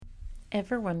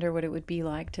Ever wonder what it would be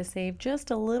like to save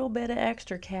just a little bit of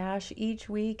extra cash each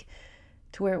week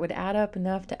to where it would add up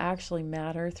enough to actually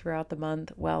matter throughout the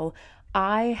month? Well,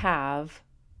 I have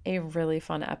a really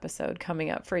fun episode coming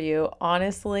up for you.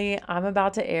 Honestly, I'm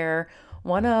about to air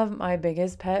one of my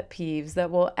biggest pet peeves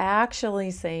that will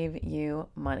actually save you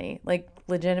money, like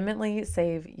legitimately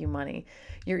save you money.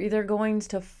 You're either going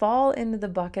to fall into the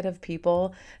bucket of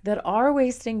people that are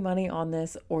wasting money on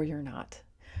this or you're not.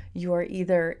 You are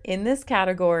either in this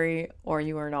category or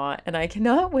you are not, and I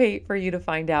cannot wait for you to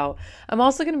find out. I'm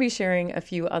also going to be sharing a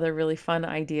few other really fun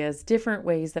ideas, different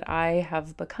ways that I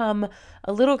have become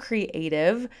a little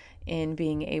creative in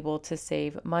being able to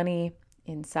save money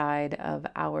inside of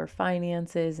our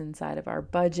finances, inside of our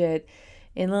budget,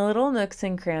 in the little nooks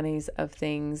and crannies of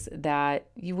things that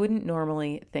you wouldn't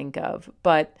normally think of.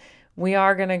 But we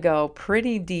are going to go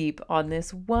pretty deep on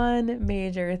this one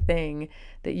major thing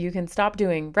that you can stop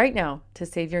doing right now to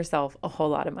save yourself a whole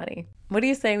lot of money. What do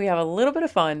you say we have a little bit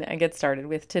of fun and get started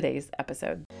with today's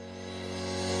episode?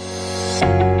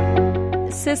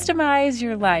 Systemize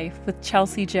Your Life with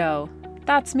Chelsea Joe.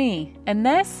 That's me, and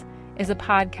this is a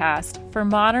podcast for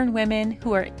modern women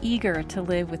who are eager to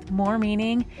live with more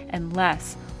meaning and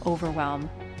less overwhelm.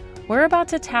 We're about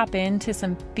to tap into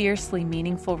some fiercely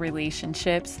meaningful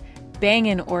relationships,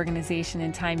 banging organization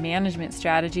and time management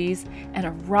strategies, and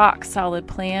a rock-solid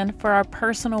plan for our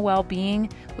personal well-being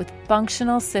with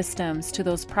functional systems to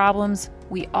those problems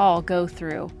we all go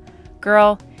through.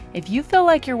 Girl, if you feel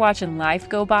like you're watching life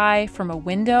go by from a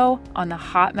window on the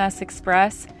Hot Mess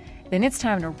Express, then it's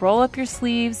time to roll up your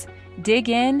sleeves, dig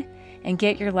in, and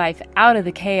get your life out of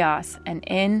the chaos and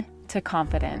into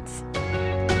confidence.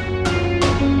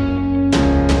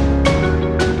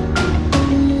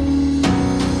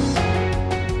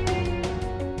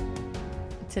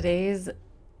 Today's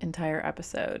entire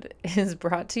episode is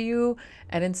brought to you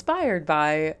and inspired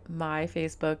by my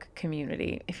Facebook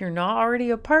community. If you're not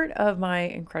already a part of my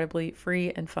incredibly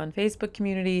free and fun Facebook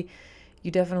community,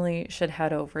 you definitely should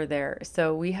head over there.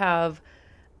 So we have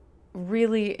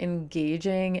really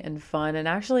engaging and fun and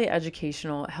actually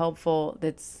educational, helpful,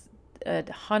 that's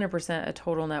 100% a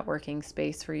total networking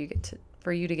space for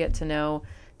you to get to know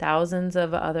thousands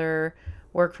of other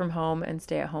work from home and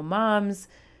stay at home moms,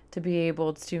 to be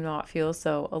able to not feel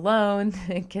so alone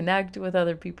and connect with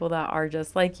other people that are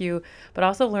just like you, but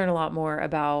also learn a lot more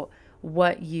about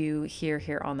what you hear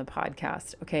here on the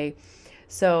podcast. Okay.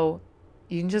 So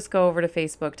you can just go over to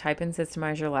Facebook, type in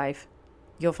Systemize Your Life.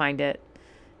 You'll find it.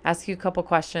 Ask you a couple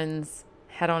questions,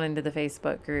 head on into the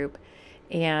Facebook group.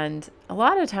 And a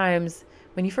lot of times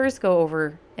when you first go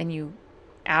over and you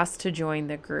ask to join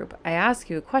the group, I ask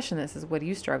you a question that says, what are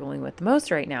you struggling with the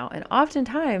most right now? And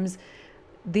oftentimes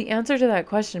the answer to that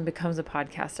question becomes a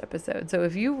podcast episode. So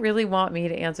if you really want me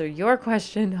to answer your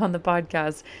question on the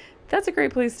podcast, that's a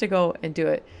great place to go and do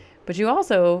it. But you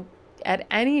also at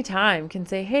any time can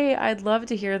say, hey, I'd love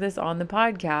to hear this on the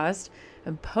podcast,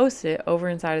 and post it over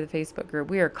inside of the Facebook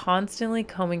group. We are constantly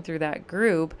combing through that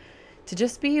group to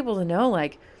just be able to know,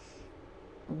 like,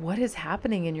 what is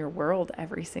happening in your world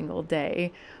every single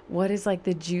day? What is like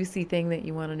the juicy thing that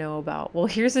you want to know about? Well,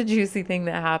 here's a juicy thing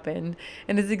that happened,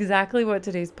 and it's exactly what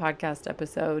today's podcast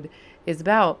episode is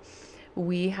about.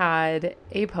 We had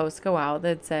a post go out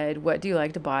that said, what do you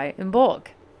like to buy in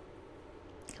bulk?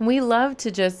 And we love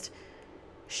to just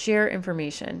share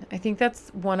information. I think that's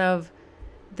one of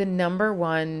the number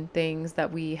one things that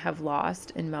we have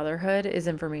lost in motherhood is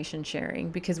information sharing,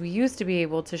 because we used to be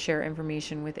able to share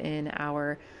information within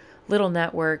our little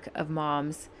network of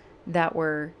moms that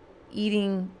were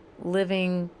eating,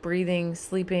 living, breathing,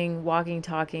 sleeping, walking,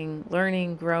 talking,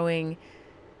 learning, growing,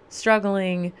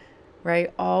 struggling,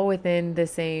 right? All within the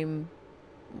same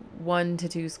 1 to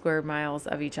 2 square miles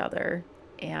of each other.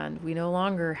 And we no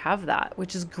longer have that,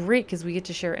 which is great because we get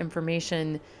to share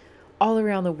information all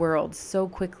around the world so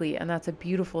quickly, and that's a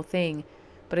beautiful thing.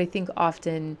 But I think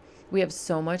often we have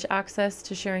so much access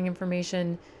to sharing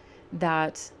information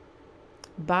that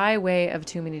by way of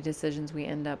too many decisions, we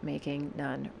end up making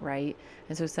none, right?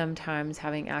 And so sometimes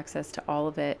having access to all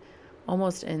of it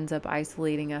almost ends up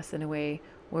isolating us in a way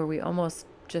where we almost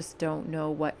just don't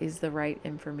know what is the right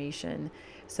information.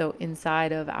 So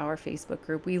inside of our Facebook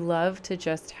group, we love to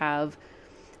just have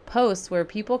posts where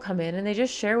people come in and they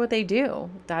just share what they do.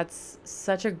 That's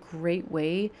such a great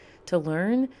way to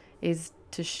learn, is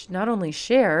to not only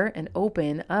share and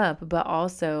open up, but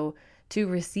also to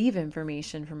receive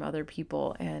information from other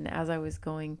people. And as I was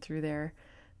going through there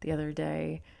the other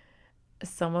day,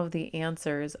 some of the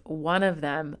answers, one of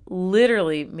them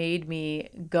literally made me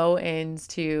go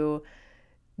into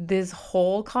this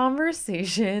whole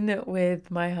conversation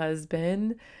with my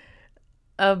husband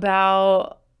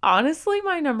about honestly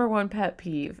my number one pet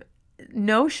peeve.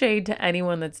 No shade to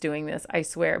anyone that's doing this, I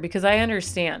swear, because I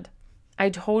understand.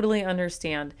 I totally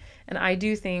understand. And I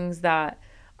do things that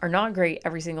are not great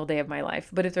every single day of my life.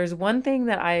 But if there's one thing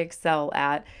that I excel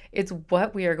at, it's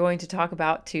what we are going to talk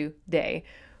about today.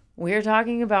 We are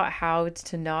talking about how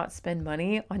to not spend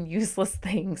money on useless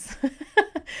things.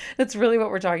 That's really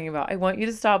what we're talking about. I want you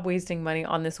to stop wasting money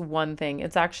on this one thing.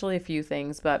 It's actually a few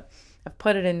things, but I've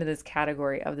put it into this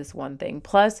category of this one thing.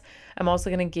 Plus, I'm also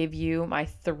going to give you my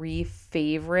 3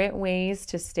 favorite ways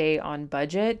to stay on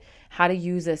budget, how to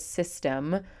use a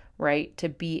system, right, to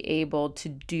be able to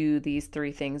do these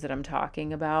 3 things that I'm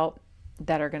talking about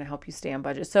that are going to help you stay on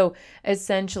budget. So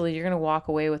essentially, you're going to walk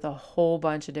away with a whole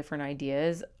bunch of different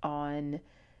ideas on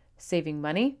saving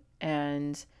money.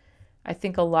 And I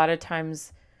think a lot of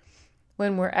times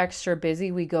when we're extra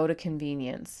busy, we go to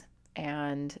convenience.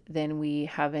 And then we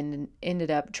have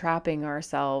ended up trapping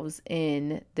ourselves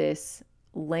in this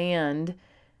land,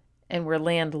 and we're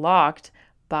landlocked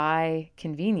by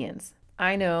convenience.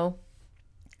 I know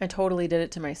I totally did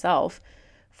it to myself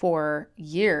for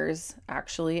years,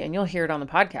 actually, and you'll hear it on the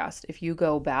podcast if you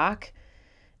go back,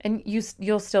 and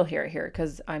you'll still hear it here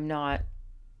because I'm not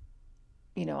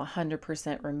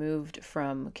 100% removed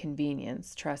from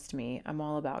convenience. Trust me, I'm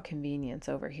all about convenience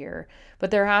over here.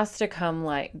 But there has to come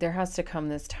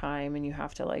this time, and you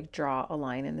have to draw a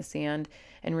line in the sand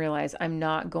and realize I'm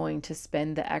not going to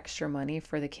spend the extra money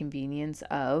for the convenience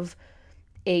of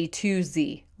A to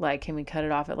Z. Can we cut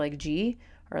it off at G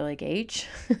or H?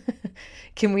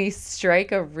 Can we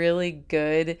strike a really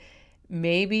good,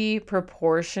 maybe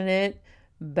proportionate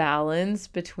balance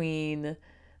between,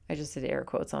 I just did air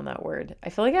quotes on that word. I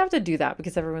feel like I have to do that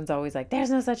because everyone's always like, there's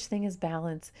no such thing as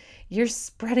balance. You're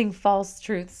spreading false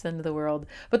truths into the world.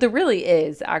 But there really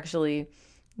is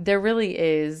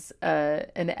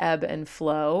an ebb and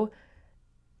flow.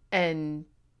 And,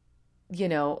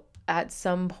 at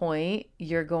some point,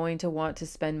 you're going to want to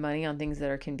spend money on things that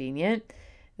are convenient.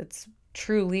 That's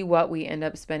truly what we end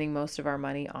up spending most of our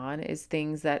money on, is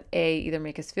things that either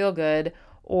make us feel good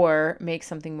or make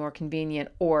something more convenient,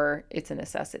 or it's a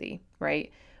necessity,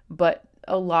 right? But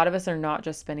a lot of us are not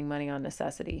just spending money on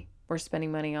necessity. We're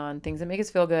spending money on things that make us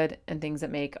feel good and things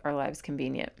that make our lives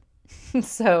convenient.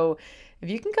 So if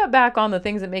you can cut back on the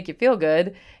things that make you feel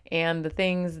good and the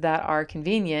things that are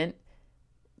convenient,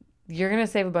 you're going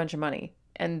to save a bunch of money.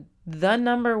 And the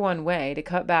number one way to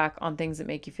cut back on things that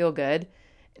make you feel good,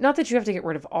 not that you have to get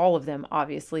rid of all of them,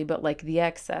 obviously, but the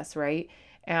excess, right?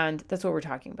 And that's what we're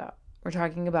talking about. We're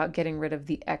talking about getting rid of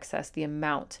the excess, the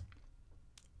amount.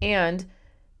 And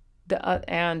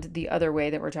the other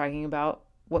way that we're talking about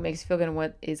what makes you feel good and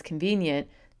what is convenient,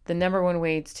 the number one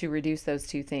way to reduce those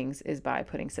 2 things is by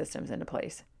putting systems into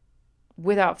place.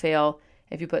 Without fail,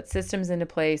 if you put systems into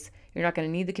place, you're not going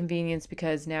to need the convenience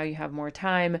because now you have more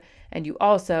time, and you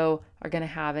also are going to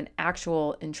have an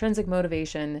actual intrinsic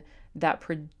motivation that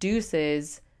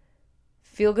produces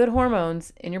feel-good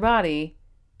hormones in your body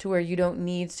to where you don't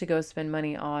need to go spend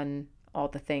money on all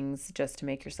the things just to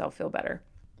make yourself feel better.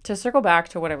 To circle back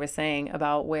to what I was saying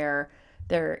about where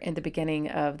there in the beginning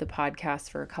of the podcast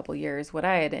for a couple years, what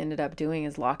I had ended up doing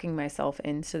is locking myself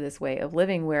into this way of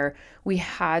living where we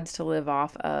had to live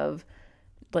off of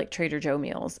Trader Joe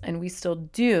meals, and we still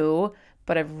do,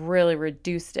 but I've really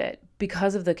reduced it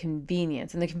because of the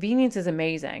convenience. And the convenience is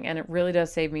amazing, and it really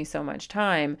does save me so much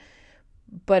time.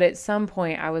 But at some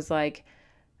point I was like,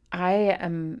 I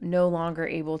am no longer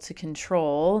able to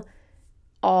control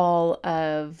all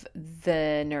of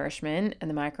the nourishment and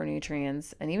the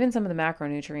micronutrients and even some of the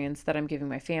macronutrients that I'm giving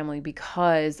my family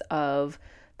because of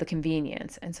the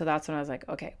convenience. And so that's when I was like,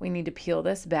 okay, we need to peel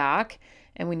this back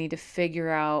and we need to figure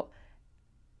out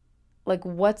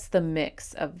what's the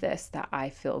mix of this that I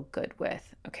feel good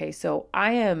with. Okay, so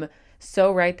I am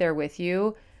so right there with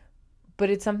you, but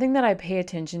it's something that I pay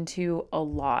attention to a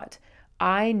lot.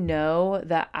 I know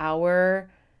that our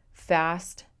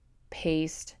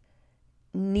fast-paced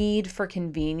need for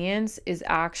convenience is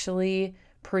actually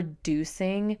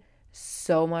producing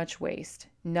so much waste.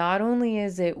 Not only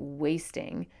is it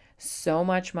wasting so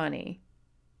much money.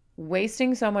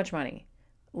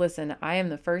 Listen, I am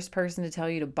the first person to tell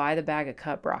you to buy the bag of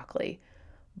cut broccoli.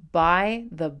 Buy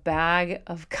the bag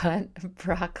of cut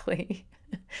broccoli.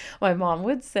 My mom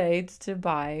would say to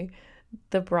buy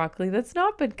the broccoli that's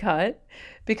not been cut,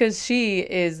 because she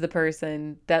is the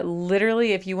person that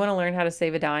literally, if you want to learn how to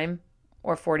save a dime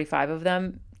or 45 of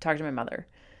them, talk to my mother.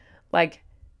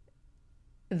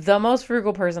 The most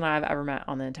frugal person I've ever met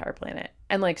on the entire planet,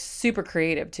 and super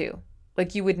creative too.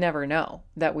 like you would never know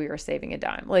that we were saving a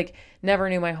dime. Like never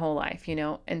knew my whole life, you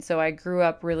know? And so I grew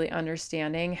up really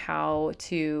understanding how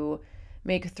to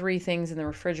make three things in the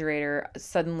refrigerator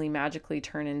suddenly magically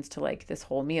turn into like this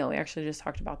whole meal. We actually just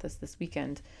talked about this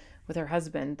weekend with her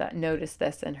husband that noticed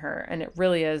this in her. And it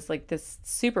really is like this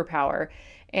superpower.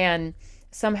 And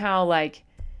somehow like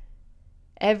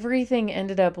everything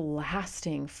ended up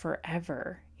lasting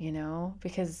forever, you know,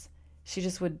 because she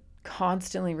just would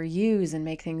constantly reuse and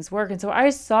make things work. And so I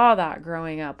saw that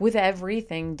growing up with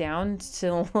everything down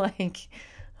to like,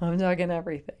 I'm talking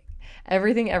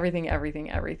everything,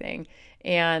 everything.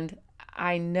 And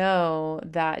I know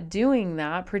that doing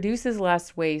that produces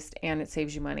less waste and it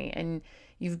saves you money. And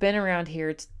you've been around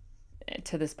here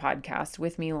to this podcast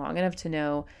with me long enough to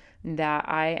know that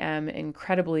I am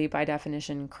incredibly, by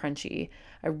definition, crunchy.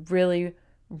 I really,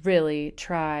 really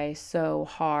try so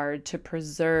hard to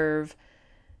preserve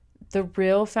the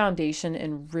real foundation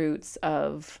and roots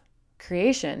of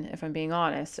creation, if I'm being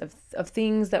honest, of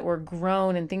things that were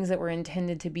grown and things that were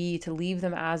intended to be, to leave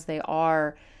them as they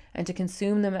are and to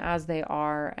consume them as they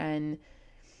are. And,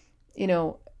 you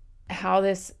know, how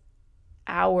this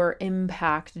our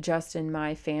impact just in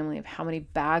my family of how many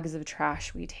bags of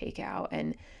trash we take out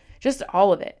and just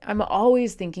all of it. I'm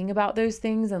always thinking about those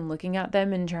things and looking at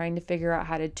them and trying to figure out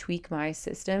how to tweak my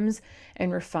systems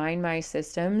and refine my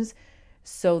systems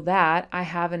so that I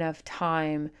have enough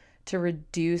time to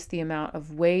reduce the amount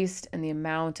of waste and the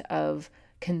amount of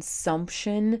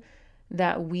consumption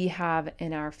that we have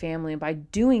in our family. And by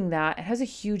doing that, it has a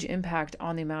huge impact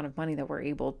on the amount of money that we're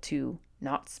able to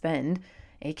not spend,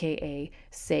 aka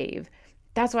save.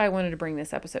 That's why I wanted to bring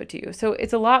this episode to you. So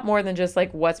it's a lot more than just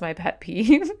like, what's my pet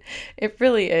peeve? It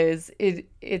really is.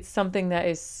 It's something that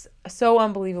is so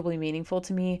unbelievably meaningful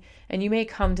to me. And you may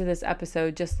come to this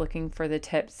episode just looking for the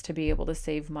tips to be able to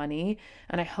save money.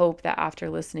 And I hope that after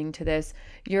listening to this,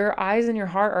 your eyes and your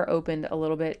heart are opened a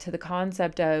little bit to the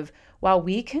concept of, wow,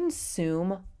 we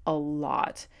consume a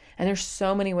lot. And there's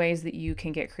so many ways that you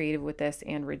can get creative with this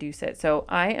and reduce it. So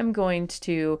I am going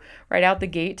to, right out the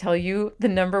gate, tell you the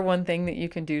number one thing that you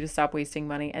can do to stop wasting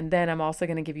money. And then I'm also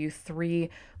going to give you 3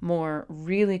 more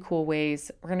really cool ways.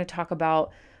 We're going to talk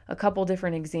about a couple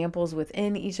different examples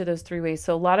within each of those 3 ways.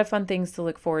 So a lot of fun things to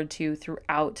look forward to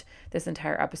throughout this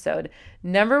entire episode.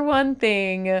 Number one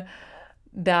thing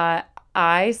that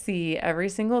I see every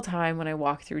single time when I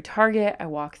walk through Target, I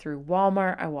walk through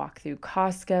Walmart, I walk through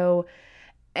Costco,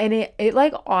 and it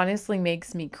like honestly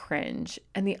makes me cringe.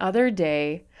 And the other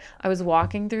day I was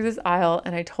walking through this aisle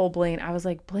and I told Blaine, I was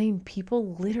like, Blaine,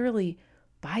 people literally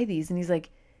buy these. And he's like,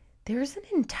 there's an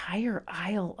entire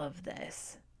aisle of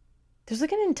this. There's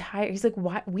like he's like,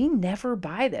 why? We never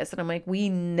buy this. And I'm like, we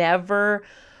never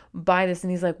buy this.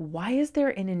 And he's like, why is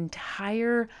there an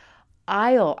entire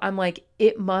aisle? I'm like,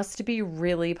 it must be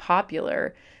really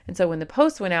popular. And so when the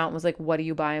post went out and was like, what do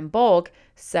you buy in bulk?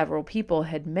 Several people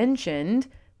had mentioned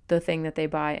the thing that they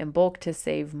buy in bulk to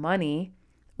save money,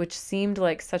 which seemed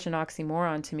like such an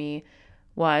oxymoron to me.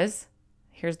 Was,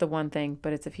 here's the one thing,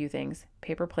 but it's a few things: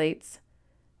 paper plates,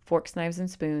 forks, knives, and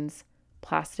spoons,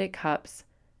 plastic cups,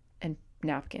 and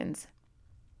napkins.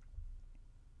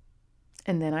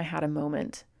 And then I had a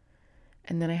moment.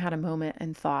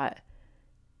 And thought,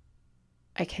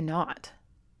 I cannot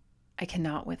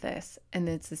with this. And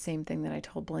it's the same thing that I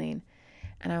told Blaine.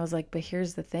 And I was like, but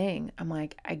here's the thing. I'm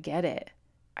like, I get it.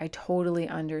 I totally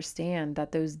understand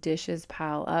that those dishes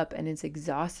pile up and it's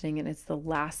exhausting and it's the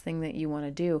last thing that you want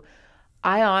to do.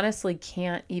 I honestly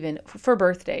can't even, for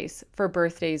birthdays,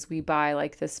 we buy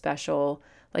like the special,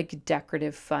 like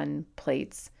decorative fun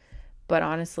plates. But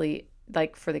honestly,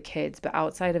 like for the kids, but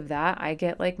outside of that, I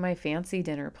get like my fancy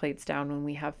dinner plates down when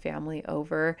we have family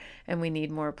over and we need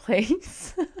more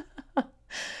plates.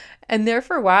 And there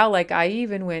for a while, like I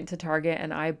even went to Target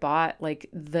and I bought like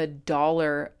the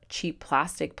 $1 cheap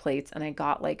plastic plates and I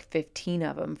got like 15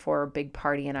 of them for a big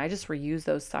party. And I just reuse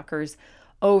those suckers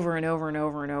over and over and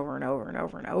over and over and over and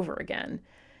over and over again.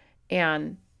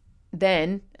 And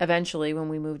then eventually when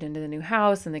we moved into the new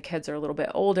house and the kids are a little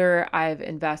bit older, I've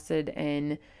invested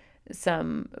in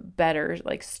some better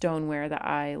like stoneware that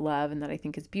I love and that I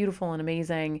think is beautiful and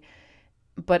amazing.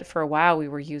 But for a while we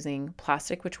were using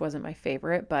plastic, which wasn't my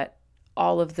favorite, but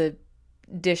all of the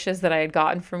dishes that I had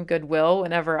gotten from Goodwill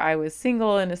whenever I was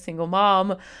single and a single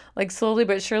mom, like slowly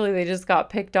but surely they just got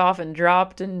picked off and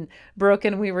dropped and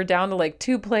broken. We were down to like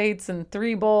 2 plates and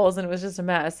 3 bowls and it was just a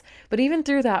mess. But even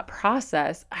through that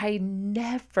process, I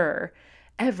never,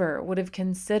 ever would have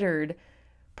considered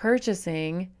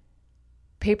purchasing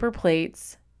paper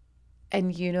plates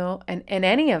and, you know, and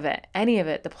any of it,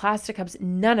 the plastic cups,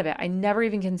 none of it. I never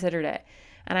even considered it.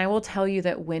 And I will tell you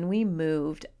that when we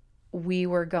moved, we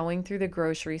were going through the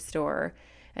grocery store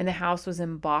and the house was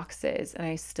in boxes and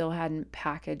I still hadn't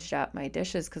packaged up my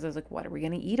dishes because I was like, what are we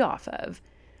going to eat off of?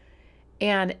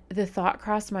 And the thought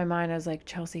crossed my mind. I was like,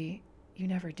 Chelsea, you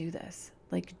never do this.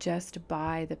 Like, just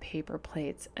buy the paper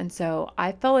plates. And so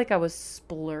I felt like I was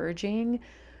splurging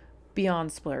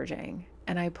beyond splurging.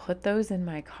 And I put those in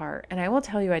my cart. And I will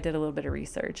tell you, I did a little bit of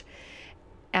research.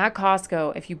 At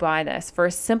Costco, if you buy this for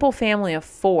a simple family of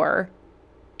 4,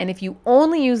 and if you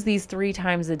only use these 3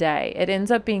 times a day, it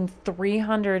ends up being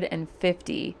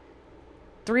 350.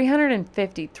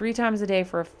 350, 3 times a day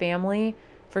for a family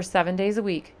for 7 days a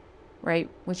week, right?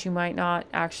 Which you might not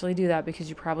actually do that because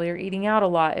you probably are eating out a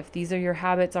lot. If these are your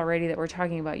habits already that we're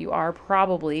talking about, you are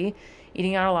probably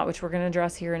eating out a lot, which we're going to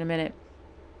address here in a minute.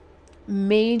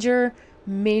 Major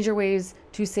ways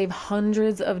to save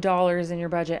hundreds of dollars in your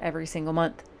budget every single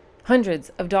month.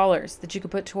 Hundreds of dollars that you could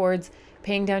put towards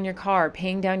paying down your car,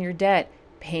 paying down your debt,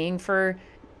 paying for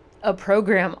a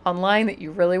program online that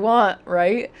you really want,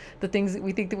 right? The things that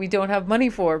we think that we don't have money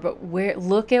for, but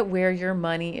look at where your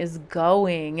money is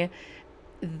going.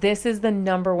 This is the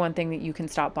number one thing that you can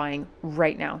stop buying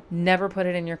right now. Never put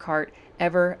it in your cart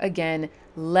ever again.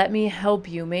 Let me help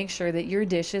you make sure that your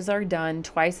dishes are done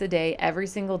twice a day, every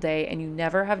single day, and you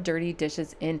never have dirty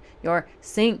dishes in your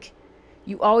sink.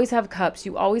 You always have cups,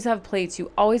 you always have plates,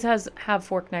 you always have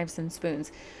fork, knives, and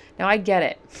spoons. Now, I get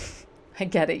it. I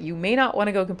get it. You may not want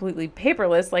to go completely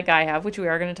paperless like I have, which we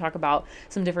are going to talk about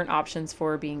some different options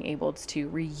for being able to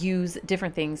reuse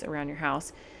different things around your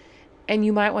house. And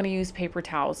you might want to use paper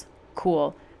towels.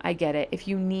 Cool. I get it. If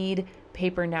you need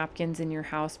paper napkins in your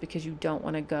house because you don't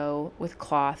want to go with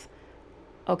cloth,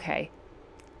 okay,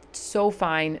 so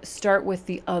fine. Start with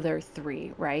the other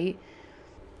 3, right?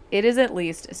 It is at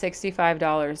least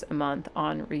 $65 a month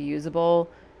on reusable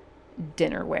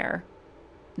dinnerware.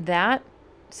 That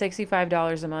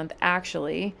 $65 a month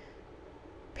actually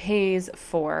pays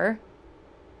for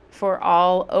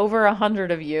all over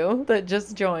 100 of you that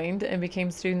just joined and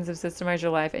became students of Systemize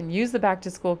Your Life and used the back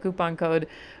to school coupon code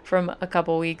from a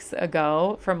couple weeks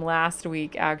ago, from last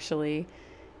week actually.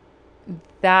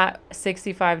 That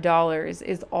 $65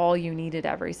 is all you needed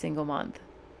every single month.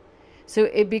 So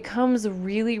it becomes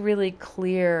really, really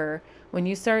clear when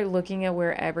you start looking at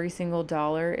where every single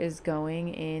dollar is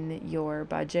going in your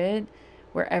budget,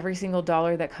 where every single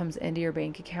dollar that comes into your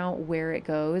bank account, where it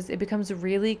goes. It becomes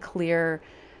really clear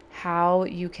how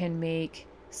you can make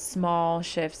small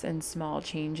shifts and small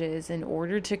changes in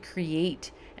order to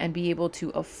create and be able to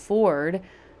afford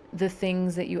the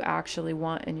things that you actually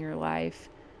want in your life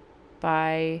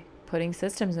by putting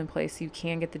systems in place so you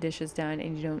can get the dishes done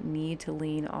and you don't need to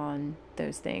lean on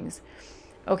those things.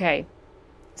 Okay,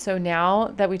 so now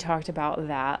that we talked about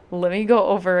that, let me go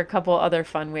over a couple other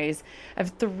fun ways. I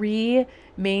have 3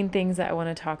 main things that I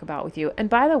want to talk about with you. And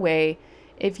by the way,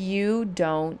 if you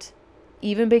don't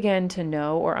even begin to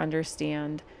know or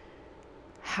understand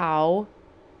how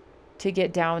to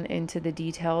get down into the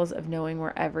details of knowing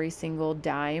where every single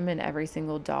dime and every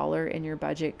single dollar in your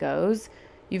budget goes,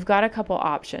 you've got a couple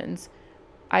options.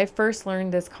 I first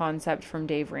learned this concept from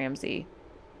Dave Ramsey.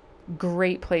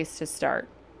 Great place to start.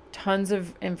 Tons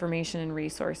of information and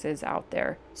resources out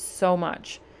there. So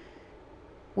much.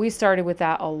 We started with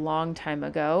that a long time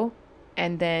ago,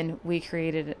 and then we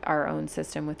created our own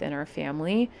system within our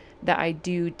family that I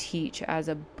do teach as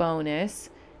a bonus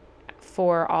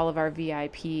for all of our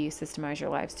VIP Systemize Your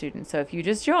Life students. So if you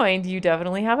just joined, you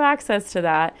definitely have access to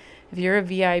that. If you're a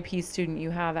VIP student, you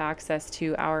have access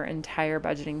to our entire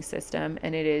budgeting system,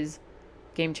 and it is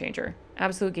game changer,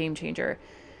 absolute game changer.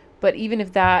 But even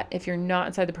if you're not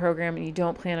inside the program and you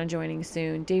don't plan on joining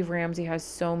soon, Dave Ramsey has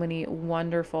so many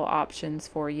wonderful options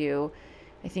for you.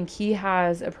 I think he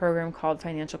has a program called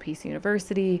Financial Peace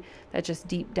University that just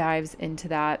deep dives into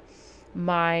that.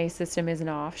 My system is an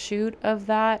offshoot of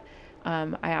that.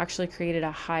 I actually created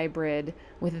a hybrid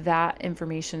with that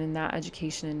information and that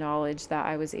education and knowledge that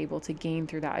I was able to gain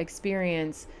through that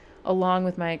experience, along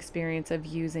with my experience of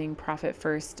using Profit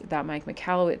First that Mike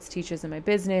Michalowicz teaches in my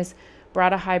business,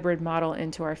 brought a hybrid model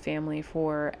into our family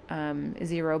for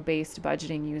zero-based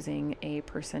budgeting using a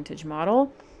percentage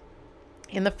model.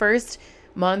 In the first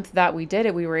month that we did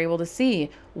it, we were able to see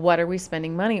what are we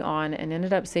spending money on, and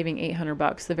ended up saving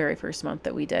 $800 the very first month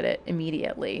that we did it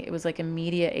immediately. It was like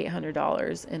immediate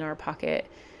 $800 in our pocket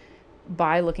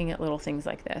by looking at little things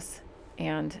like this.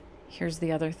 And here's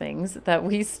the other things that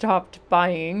we stopped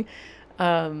buying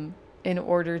in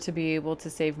order to be able to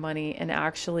save money, and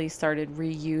actually started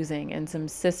reusing, and some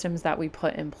systems that we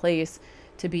put in place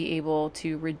to be able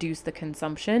to reduce the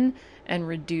consumption and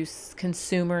reduce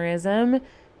consumerism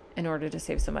in order to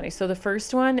save some money. So the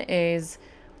first one is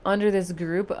under this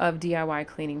group of DIY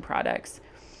cleaning products.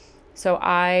 So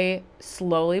I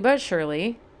slowly but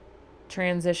surely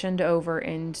transitioned over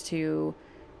into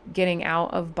getting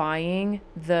out of buying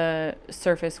the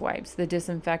surface wipes, the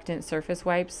disinfectant surface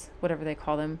wipes, whatever they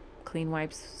call them, clean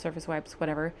wipes, surface wipes,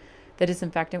 whatever, the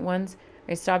disinfectant ones.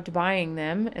 I stopped buying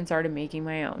them and started making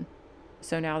my own.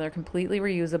 So now they're completely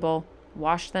reusable.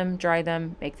 Wash them, dry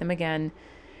them, make them again.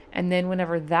 And then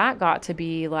whenever that got to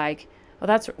be like,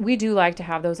 well, we do like to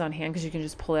have those on hand because you can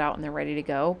just pull it out and they're ready to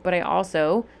go. But I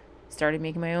also started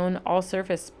making my own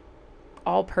all-purpose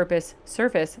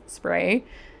surface spray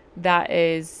that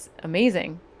is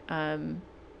amazing.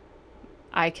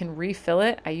 I can refill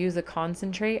it. I use a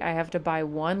concentrate. I have to buy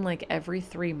one like every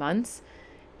 3 months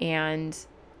and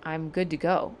I'm good to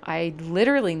go. I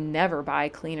literally never buy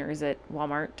cleaners at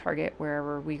Walmart, Target,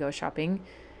 wherever we go shopping.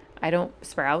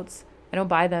 Sprouts. I don't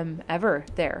buy them ever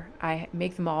there. I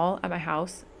make them all at my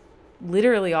house,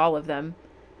 literally all of them.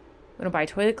 I don't buy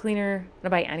toilet cleaner. I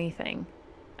don't buy anything.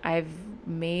 I've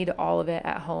made all of it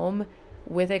at home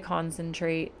with a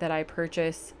concentrate that I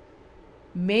purchase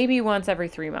maybe once every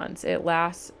 3 months. It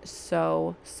lasts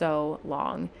so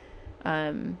long.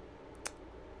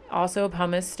 Also, a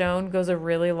pumice stone goes a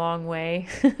really long way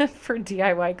for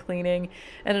DIY cleaning,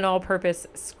 and an all-purpose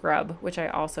scrub, which I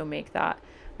also make that.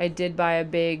 I did buy a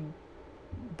big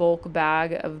bulk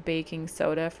bag of baking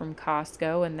soda from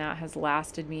Costco, and that has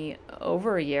lasted me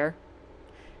over a year.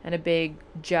 And a big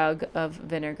jug of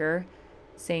vinegar,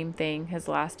 same thing, has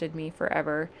lasted me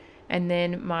forever. And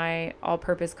then my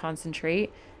all-purpose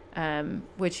concentrate,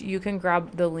 which you can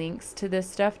grab the links to this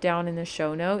stuff down in the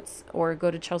show notes or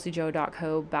go to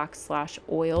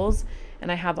chelseajo.co/oils.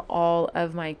 And I have all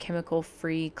of my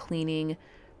chemical-free cleaning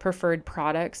preferred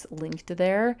products linked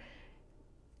there.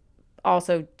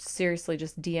 Also, seriously,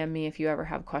 just DM me if you ever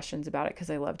have questions about it because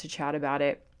I love to chat about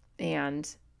it.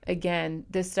 And again,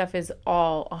 this stuff is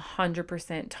all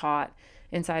 100% taught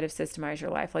inside of Systemize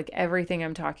Your Life. Like everything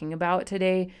I'm talking about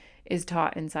today is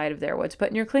taught inside of there. What to put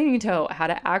in your cleaning tote, how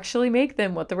to actually make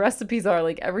them, what the recipes are.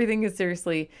 Like everything is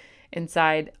seriously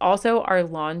inside. Also, our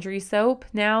laundry soap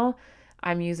now,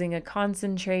 I'm using a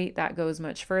concentrate that goes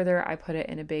much further. I put it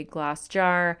in a big glass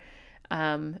jar.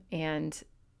 And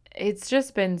it's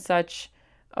just been such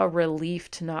a relief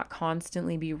to not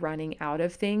constantly be running out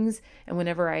of things. And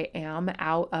whenever I am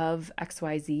out of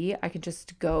XYZ, I can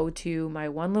just go to my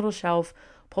one little shelf,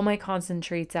 pull my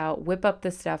concentrates out, whip up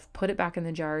the stuff, put it back in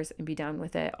the jars and be done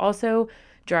with it. Also,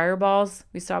 dryer balls.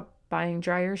 We stopped buying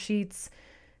dryer sheets.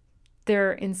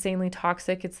 They're insanely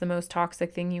toxic. It's the most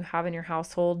toxic thing you have in your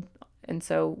household. And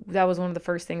so that was one of the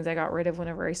first things I got rid of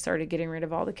whenever I started getting rid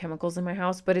of all the chemicals in my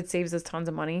house, but it saves us tons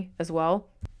of money as well.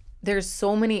 There's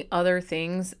so many other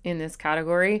things in this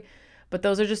category, but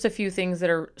those are just a few things that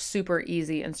are super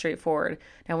easy and straightforward.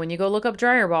 Now, when you go look up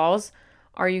dryer balls,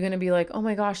 are you going to be like, oh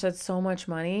my gosh, that's so much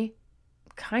money?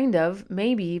 Kind of,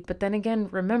 maybe. But then again,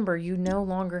 remember, you no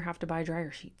longer have to buy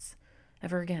dryer sheets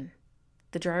ever again.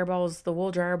 The wool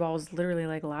dryer balls literally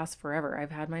like last forever. I've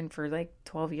had mine for like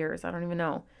 12 years. I don't even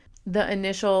know. The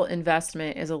initial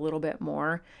investment is a little bit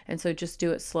more. And so just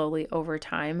do it slowly over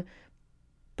time.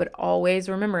 But always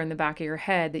remember in the back of your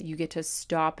head that you get to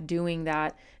stop doing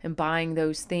that and buying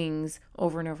those things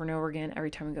over and over and over again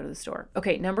every time we go to the store.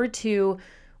 Okay, number 2,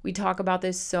 we talk about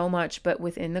this so much, but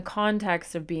within the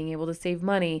context of being able to save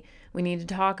money, we need to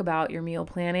talk about your meal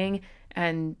planning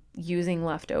and using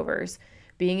leftovers.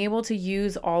 Being able to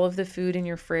use all of the food in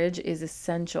your fridge is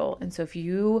essential. And so if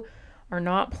you are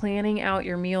not planning out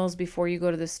your meals before you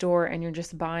go to the store and you're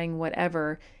just buying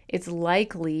whatever, it's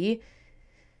likely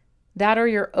that or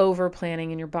you're over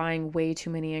planning and you're buying way too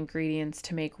many ingredients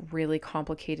to make really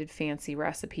complicated, fancy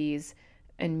recipes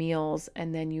and meals,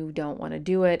 and then you don't want to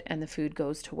do it and the food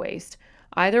goes to waste.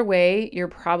 Either way, you're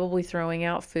probably throwing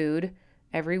out food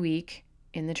every week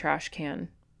in the trash can.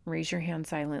 Raise your hand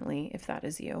silently if that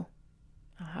is you.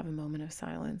 I'll have a moment of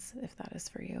silence if that is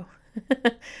for you.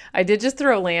 I did just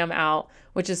throw lamb out,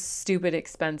 which is stupid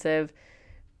expensive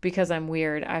because I'm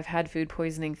weird. I've had food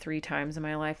poisoning 3 times in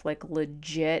my life, like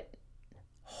legit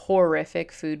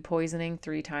horrific food poisoning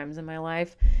 3 times in my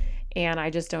life, and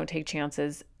I just don't take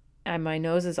chances. And my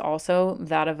nose is also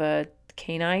that of a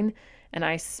canine, and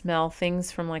I smell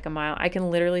things from like a mile. I can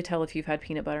literally tell if you've had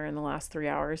peanut butter in the last 3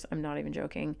 hours. I'm not even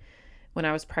joking. When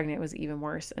I was pregnant, it was even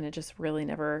worse, and it just really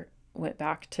never went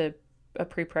back to a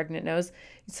pre-pregnant nose.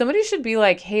 Somebody should be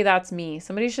like, hey, that's me.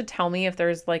 Somebody should tell me if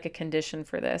there's like a condition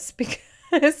for this because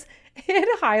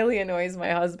it highly annoys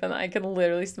my husband. I can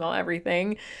literally smell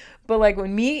everything. But like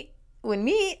when meat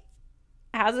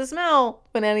has a smell.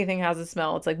 When anything has a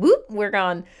smell, it's like, whoop, we're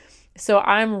gone. So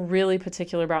I'm really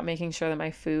particular about making sure that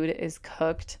my food is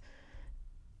cooked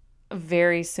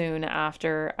very soon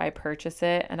after I purchase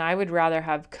it. And I would rather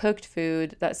have cooked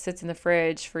food that sits in the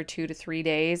fridge for 2 to 3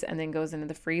 days and then goes into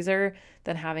the freezer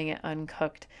than having it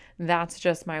uncooked. That's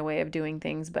just my way of doing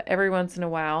things. But every once in a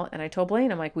while, and I told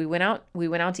Blaine, I'm like, we went out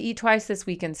to eat twice this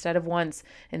week instead of once.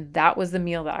 And that was the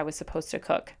meal that I was supposed to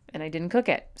cook. And I didn't cook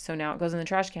it. So now it goes in the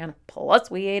trash can. Plus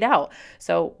we ate out.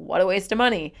 So what a waste of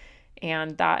money.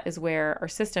 And that is where our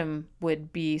system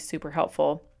would be super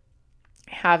helpful.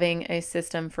 Having a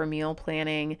system for meal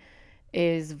planning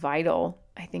is vital.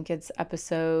 I think it's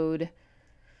episode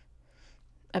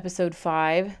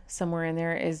 5, somewhere in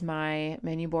there is my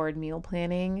menu board meal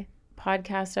planning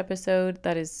podcast episode.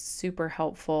 That is super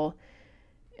helpful.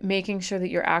 Making sure that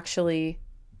you're actually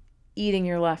eating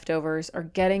your leftovers or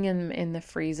getting them in the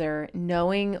freezer,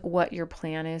 knowing what your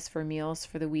plan is for meals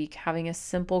for the week, having a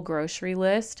simple grocery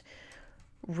list,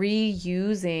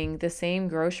 reusing the same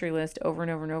grocery list over and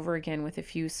over and over again with a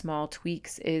few small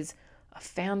tweaks is a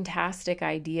fantastic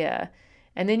idea.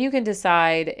 And then you can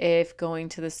decide if going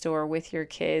to the store with your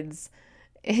kids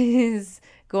is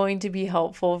going to be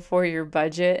helpful for your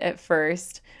budget at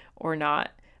first or not.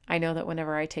 I know that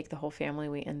whenever I take the whole family,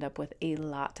 we end up with a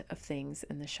lot of things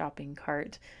in the shopping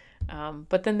cart.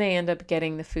 But then they end up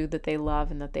getting the food that they love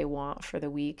and that they want for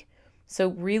the week. So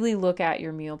really look at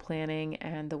your meal planning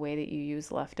and the way that you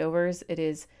use leftovers. It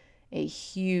is a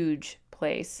huge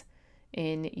place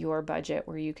in your budget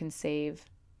where you can save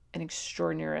an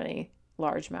extraordinarily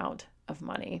large amount of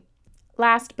money.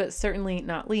 Last but certainly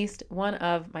not least, one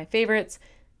of my favorites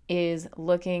is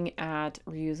looking at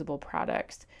reusable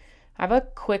products. I have a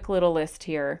quick little list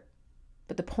here,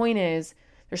 but the point is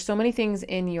there's so many things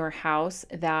in your house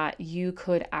that you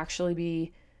could actually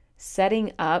be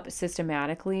setting up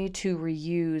systematically to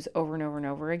reuse over and over and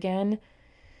over again.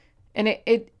 And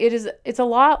it's a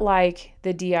lot like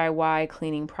the DIY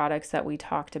cleaning products that we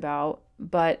talked about,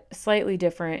 but slightly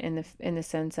different in the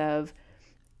sense of,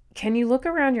 can you look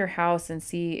around your house and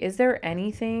see, is there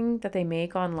anything that they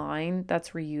make online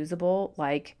that's reusable?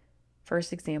 Like,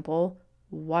 first example,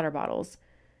 water bottles.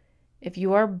 If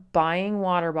you are buying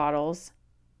water bottles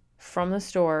from the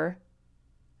store,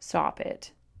 stop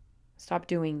it. Stop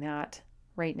doing that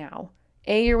right now.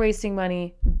 A, you're wasting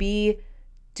money. B,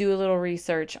 do a little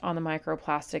research on the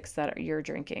microplastics that you're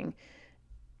drinking.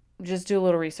 Just do a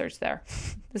little research there.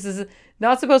 This is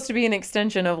not supposed to be an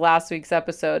extension of last week's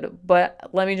episode,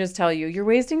 but let me just tell you, you're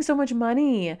wasting so much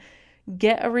money.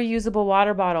 Get a reusable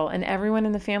water bottle, and everyone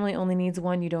in the family only needs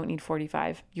one. You don't need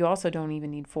 45. You also don't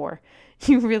even need 4.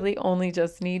 You really only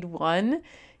just need one.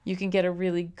 You can get a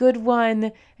really good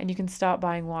one, and you can stop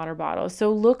buying water bottles.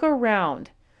 So look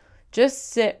around. Just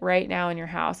sit right now in your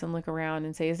house and look around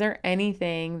and say, is there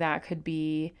anything that could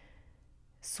be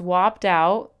swapped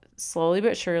out slowly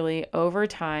but surely over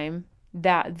time,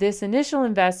 that this initial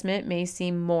investment may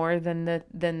seem more than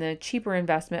the cheaper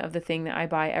investment of the thing that I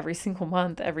buy every single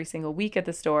month, every single week at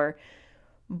the store,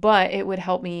 but it would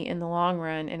help me in the long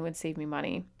run and would save me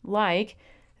money, like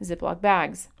Ziploc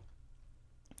bags.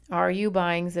 Are you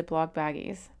buying Ziploc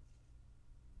baggies?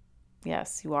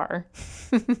 Yes, you are.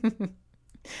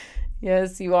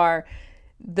 Yes, you are.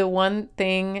 The one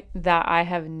thing that I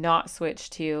have not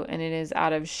switched to, and it is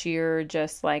out of sheer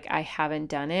just like I haven't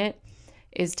done it,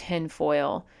 is tin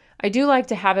foil. I do like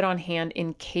to have it on hand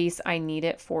in case I need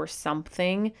it for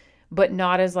something, but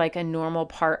not as like a normal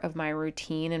part of my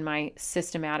routine and my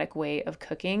systematic way of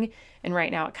cooking. And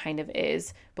right now it kind of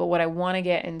is. But what I want to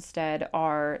get instead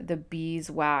are the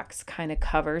beeswax kind of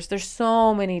covers. There's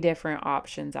so many different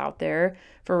options out there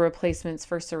for replacements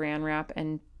for saran wrap,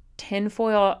 and tin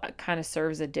foil kind of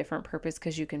serves a different purpose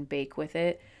because you can bake with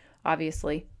it,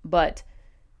 obviously, but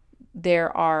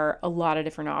there are a lot of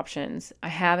different options. I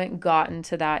haven't gotten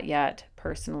to that yet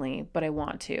personally, but I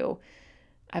want to.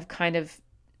 I've kind of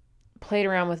played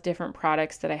around with different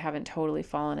products that I haven't totally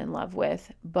fallen in love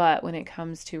with, but when it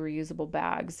comes to reusable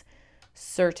bags,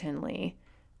 certainly,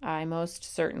 I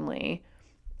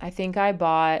think I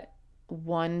bought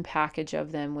one package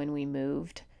of them when we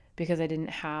moved, because I didn't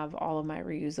have all of my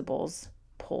reusables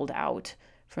pulled out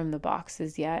from the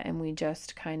boxes yet, and we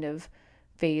just kind of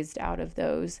phased out of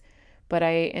those. But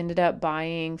I ended up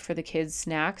buying for the kids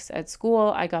snacks at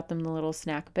school. I got them the little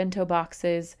snack bento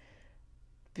boxes.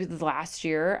 Last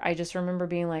year, I just remember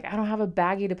being like, I don't have a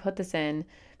baggie to put this in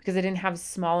because I didn't have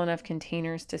small enough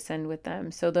containers to send with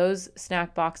them. So those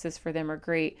snack boxes for them are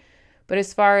great. But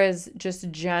as far as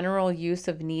just general use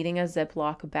of needing a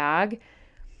Ziploc bag,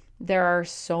 There are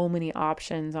so many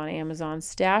options on Amazon.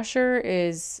 Stasher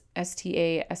is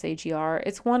Stasher.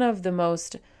 It's one of the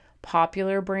most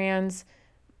popular brands.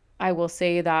 I will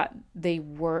say that they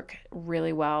work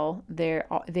really well.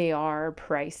 They are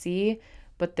pricey,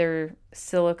 but they're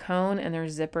silicone and their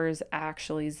zippers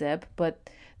actually zip, but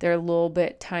they're a little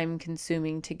bit time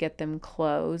consuming to get them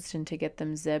closed and to get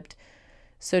them zipped.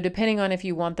 So depending on if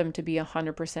you want them to be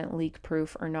 100% leak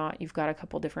proof or not, you've got a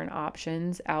couple different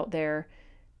options out there,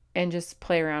 and just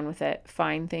play around with it.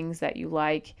 Find things that you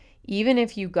like. Even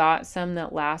if you got some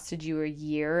that lasted you a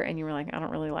year and you were like, I don't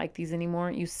really like these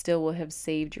anymore, you still will have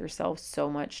saved yourself so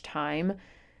much time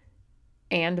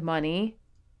and money,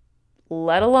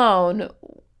 let alone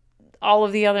all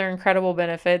of the other incredible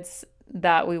benefits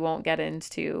that we won't get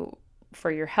into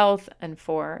for your health and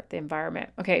for the environment.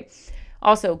 Okay.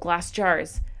 Also, glass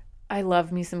jars. I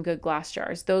love me some good glass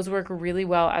jars. Those work really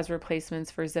well as replacements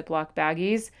for Ziploc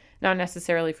baggies, not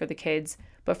necessarily for the kids,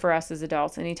 but for us as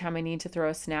adults. Anytime I need to throw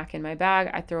a snack in my bag,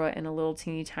 I throw it in a little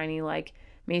teeny tiny like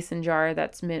mason jar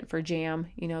that's meant for jam.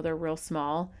 You know, they're real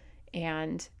small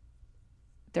and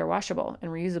they're washable and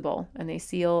reusable, and they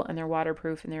seal and they're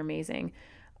waterproof and they're amazing.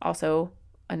 Also,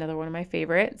 another one of my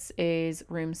favorites is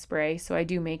room spray. So I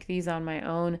do make these on my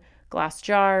own glass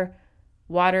jar,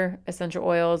 water, essential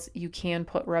oils. You can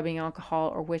put rubbing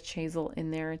alcohol or witch hazel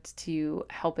in there to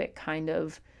help it kind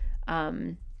of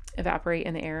evaporate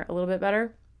in the air a little bit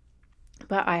better.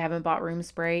 But I haven't bought room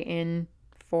spray in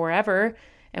forever,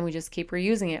 and we just keep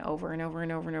reusing it over and over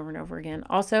and over and over and over again.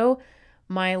 Also,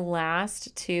 my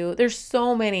last two, there's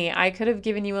so many. I could have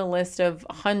given you a list of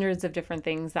hundreds of different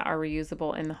things that are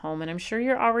reusable in the home, and I'm sure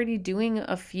you're already doing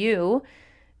a few.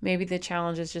 Maybe the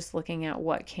challenge is just looking at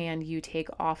what can you take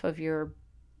off of your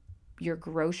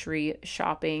grocery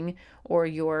shopping or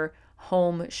your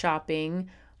home shopping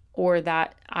or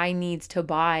that I needs to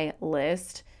buy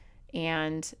list,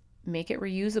 and make it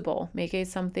reusable. Make it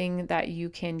something that you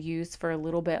can use for a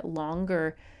little bit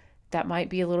longer, that might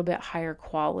be a little bit higher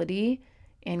quality,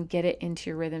 and get it into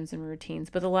your rhythms and routines.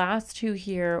 But the last two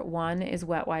here, one is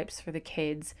wet wipes for the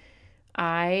kids.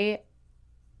 And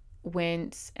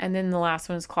then the last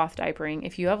one is cloth diapering.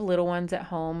 If you have little ones at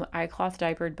home, I cloth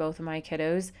diapered both of my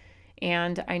kiddos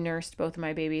and I nursed both of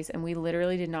my babies, and we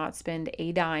literally did not spend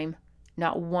a dime,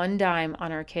 not one dime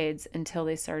on our kids until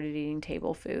they started eating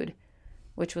table food,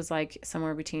 which was like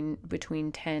somewhere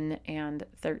between 10 and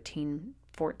 13,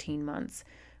 14 months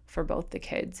for both the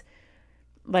kids.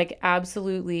 Like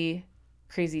absolutely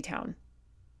crazy town,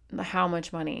 how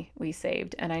much money we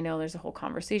saved. And I know there's a whole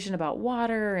conversation about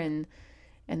water and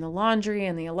the laundry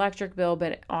and the electric bill,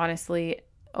 but honestly,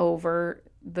 over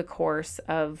the course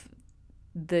of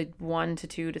the 1 to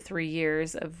 2 to 3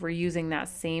 years of reusing that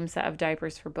same set of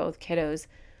diapers for both kiddos,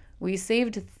 we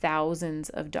saved thousands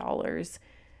of dollars.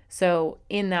 So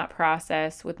in that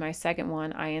process with my second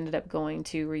one, I ended up going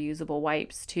to reusable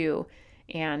wipes too.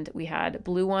 And we had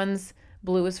blue ones.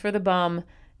 Blue was for the bum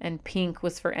and pink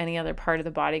was for any other part of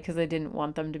the body because I didn't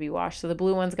want them to be washed. So the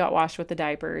blue ones got washed with the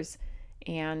diapers,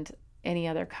 and any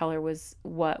other color was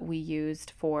what we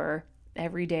used for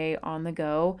every day on the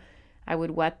go. I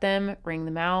would wet them, wring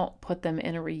them out, put them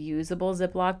in a reusable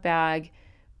Ziploc bag,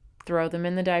 throw them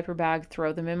in the diaper bag,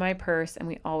 throw them in my purse, and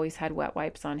we always had wet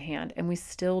wipes on hand. And we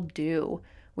still do.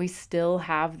 We still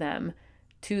have them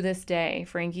to this day.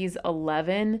 Frankie's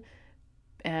 11,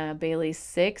 Bailey's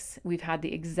 6. We've had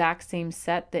the exact same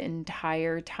set the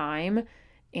entire time,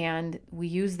 and we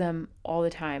use them all the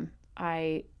time.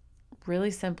 I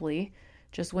really simply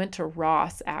just went to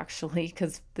Ross, actually,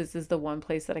 because this is the one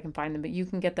place that I can find them, but you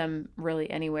can get them really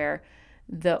anywhere.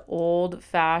 The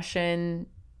old-fashioned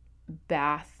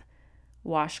bath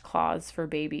washcloths for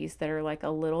babies that are like a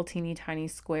little teeny tiny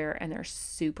square, and they're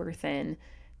super thin.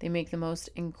 They make the most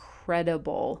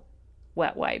incredible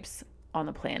wet wipes on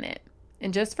the planet.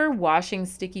 And just for washing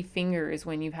sticky fingers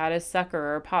when you've had a sucker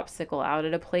or a popsicle out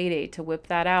at a play date, to whip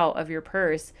that out of your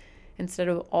purse instead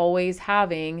of always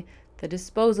having the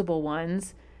disposable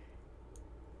ones,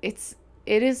 it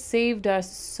has saved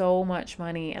us so much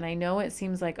money. And I know it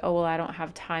seems like, oh, well, I don't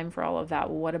have time for all of that.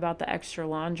 Well, what about the extra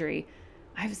laundry?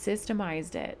 I've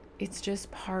systemized it. It's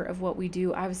just part of what we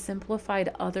do. I've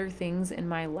simplified other things in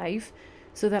my life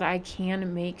so that I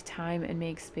can make time and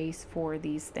make space for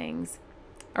these things.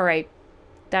 All right.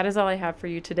 That is all I have for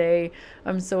you today.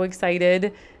 I'm so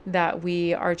excited that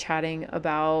we are chatting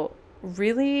about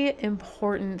really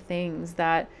important things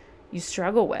that you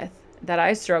struggle with, that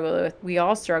I struggle with, we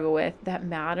all struggle with, that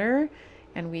matter,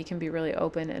 and we can be really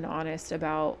open and honest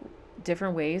about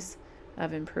different ways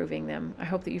of improving them. I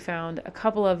hope that you found a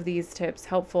couple of these tips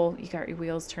helpful. You got your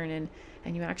wheels turning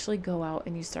and you actually go out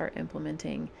and you start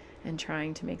implementing and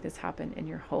trying to make this happen in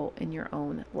your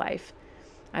own life.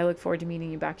 I look forward to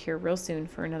meeting you back here real soon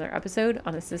for another episode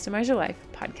on the Systemize Your Life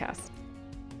podcast.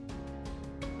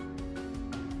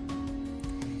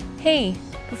 Hey,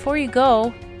 before you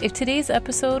go, if today's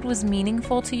episode was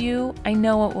meaningful to you, I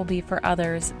know it will be for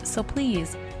others. So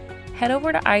please head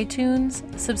over to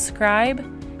iTunes,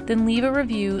 subscribe, then leave a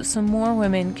review so more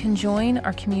women can join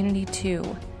our community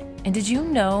too. And did you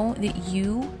know that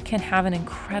you can have an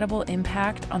incredible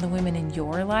impact on the women in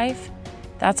your life?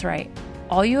 That's right.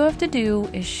 All you have to do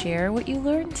is share what you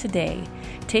learned today.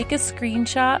 Take a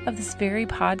screenshot of this very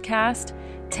podcast,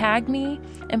 tag me,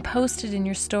 and post it in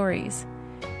your stories.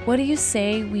 What do you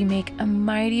say we make a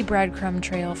mighty breadcrumb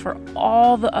trail for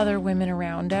all the other women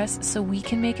around us so we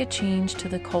can make a change to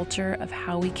the culture of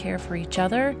how we care for each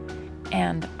other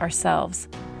and ourselves?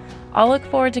 I'll look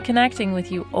forward to connecting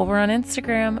with you over on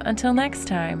Instagram. Until next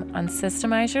time on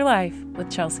Systemize Your Life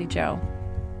with Chelsea Joe.